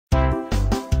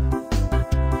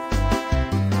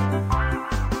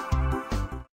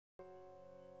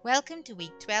Welcome to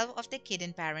week 12 of the Kid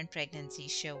and Parent Pregnancy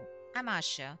Show. I'm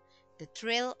Asha. The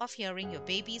thrill of hearing your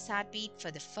baby's heartbeat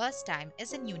for the first time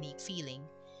is a unique feeling.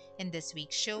 In this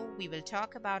week's show, we will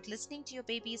talk about listening to your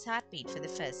baby's heartbeat for the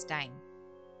first time.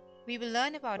 We will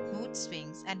learn about mood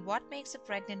swings and what makes a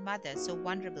pregnant mother so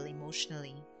vulnerable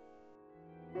emotionally.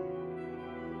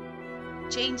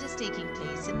 Changes taking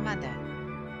place in mother.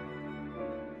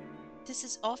 This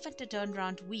is often the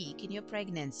turnaround week in your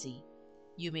pregnancy.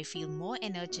 You may feel more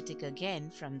energetic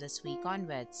again from this week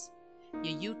onwards.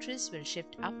 Your uterus will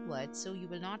shift upwards so you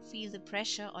will not feel the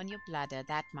pressure on your bladder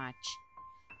that much.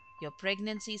 Your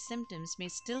pregnancy symptoms may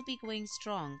still be going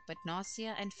strong, but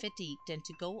nausea and fatigue tend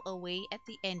to go away at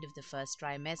the end of the first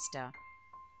trimester.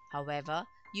 However,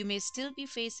 you may still be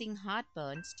facing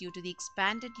heartburns due to the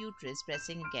expanded uterus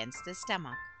pressing against the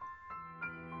stomach.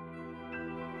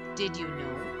 Did you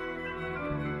know?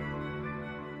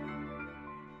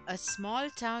 A small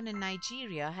town in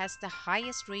Nigeria has the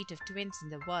highest rate of twins in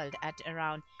the world at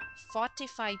around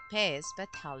 45 pairs per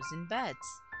thousand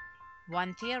births.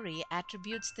 One theory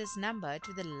attributes this number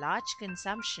to the large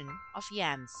consumption of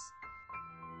yams.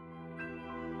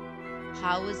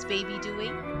 How is baby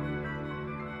doing?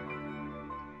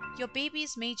 Your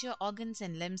baby's major organs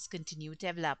and limbs continue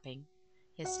developing.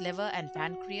 His liver and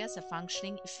pancreas are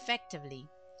functioning effectively.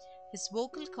 His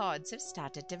vocal cords have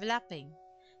started developing.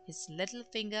 His little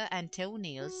finger and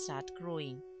toenails start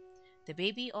growing. The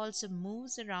baby also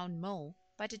moves around more,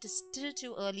 but it is still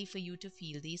too early for you to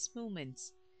feel these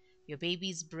movements. Your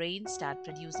baby's brain starts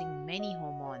producing many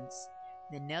hormones.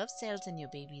 The nerve cells in your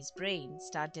baby's brain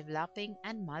start developing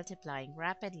and multiplying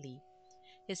rapidly.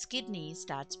 His kidney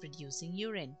starts producing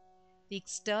urine. The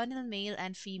external male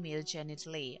and female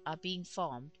genitalae are being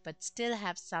formed but still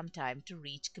have some time to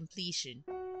reach completion.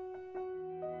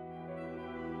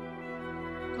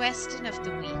 Question of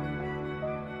the week.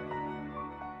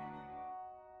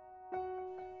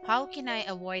 How can I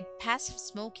avoid passive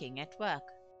smoking at work?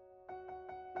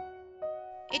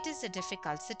 It is a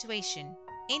difficult situation.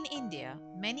 In India,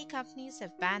 many companies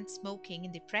have banned smoking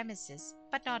in the premises,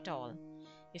 but not all.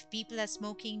 If people are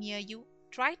smoking near you,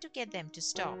 try to get them to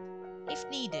stop. If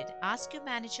needed, ask your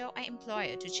manager or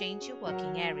employer to change your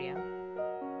working area.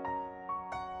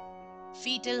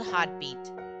 Fetal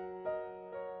heartbeat.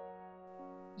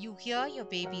 You hear your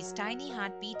baby's tiny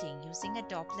heart beating using a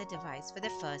Doppler device for the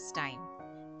first time.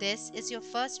 This is your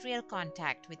first real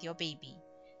contact with your baby.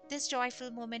 This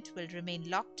joyful moment will remain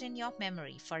locked in your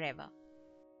memory forever.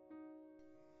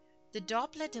 The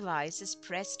Doppler device is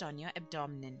pressed on your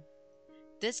abdomen.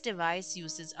 This device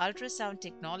uses ultrasound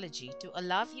technology to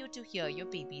allow you to hear your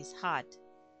baby's heart.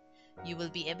 You will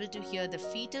be able to hear the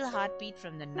fetal heartbeat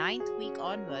from the 9th week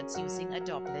onwards using a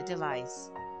Doppler device.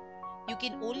 You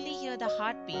can only hear the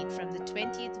heartbeat from the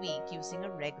 20th week using a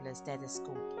regular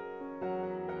stethoscope.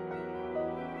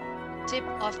 Tip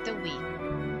of the week.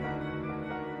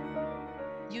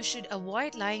 You should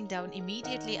avoid lying down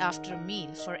immediately after a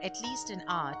meal for at least an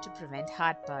hour to prevent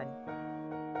heartburn.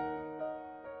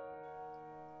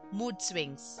 Mood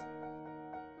swings.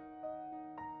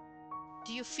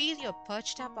 Do you feel you're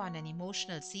perched up on an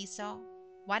emotional seesaw?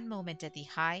 One moment at the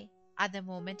high, other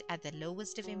moment at the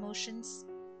lowest of emotions?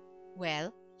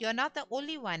 Well, you're not the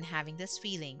only one having this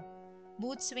feeling.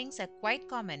 Mood swings are quite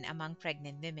common among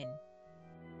pregnant women.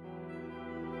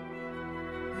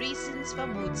 Reasons for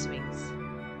mood swings.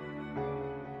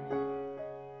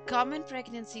 Common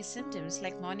pregnancy symptoms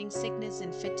like morning sickness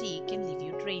and fatigue can leave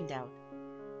you drained out.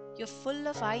 You're full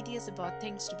of ideas about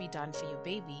things to be done for your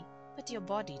baby, but your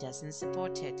body doesn't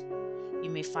support it. You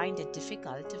may find it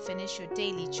difficult to finish your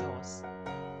daily chores.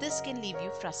 This can leave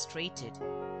you frustrated.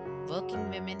 Working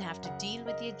women have to deal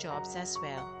with their jobs as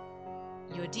well.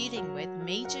 You're dealing with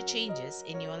major changes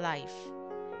in your life.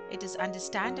 It is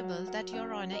understandable that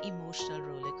you're on an emotional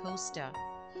roller coaster.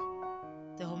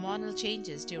 The hormonal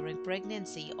changes during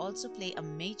pregnancy also play a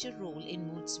major role in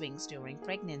mood swings during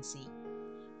pregnancy.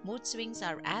 Mood swings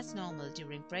are as normal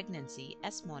during pregnancy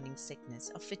as morning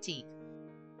sickness or fatigue.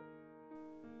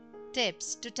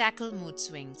 Tips to tackle mood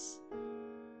swings.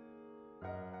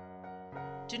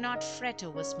 Do not fret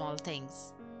over small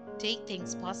things. Take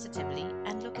things positively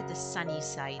and look at the sunny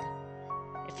side.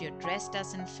 If your dress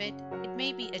doesn't fit, it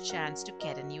may be a chance to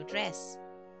get a new dress.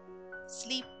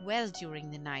 Sleep well during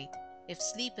the night. If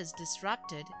sleep is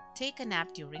disrupted, take a nap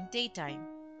during daytime.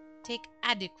 Take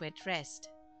adequate rest.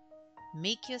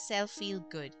 Make yourself feel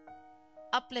good.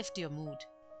 Uplift your mood.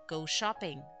 Go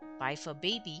shopping. Buy for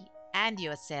baby and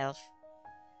yourself.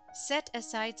 Set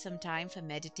aside some time for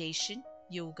meditation,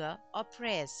 yoga, or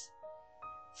prayers.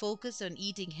 Focus on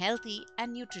eating healthy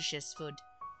and nutritious food.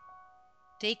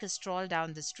 Take a stroll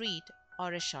down the street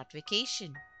or a short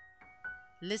vacation.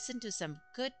 Listen to some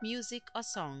good music or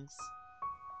songs.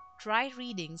 Try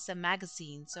reading some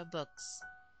magazines or books.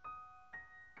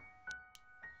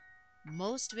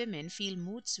 Most women feel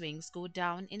mood swings go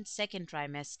down in second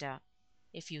trimester.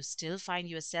 If you still find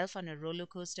yourself on a roller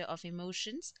coaster of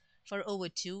emotions for over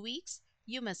 2 weeks,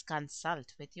 you must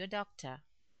consult with your doctor.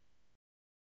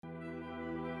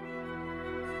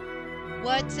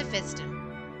 Words of wisdom.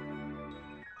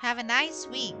 Have a nice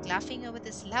week laughing over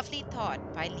this lovely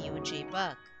thought by Leo J.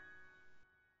 Burke.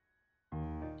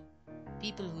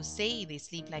 People who say they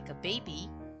sleep like a baby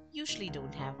usually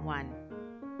don't have one.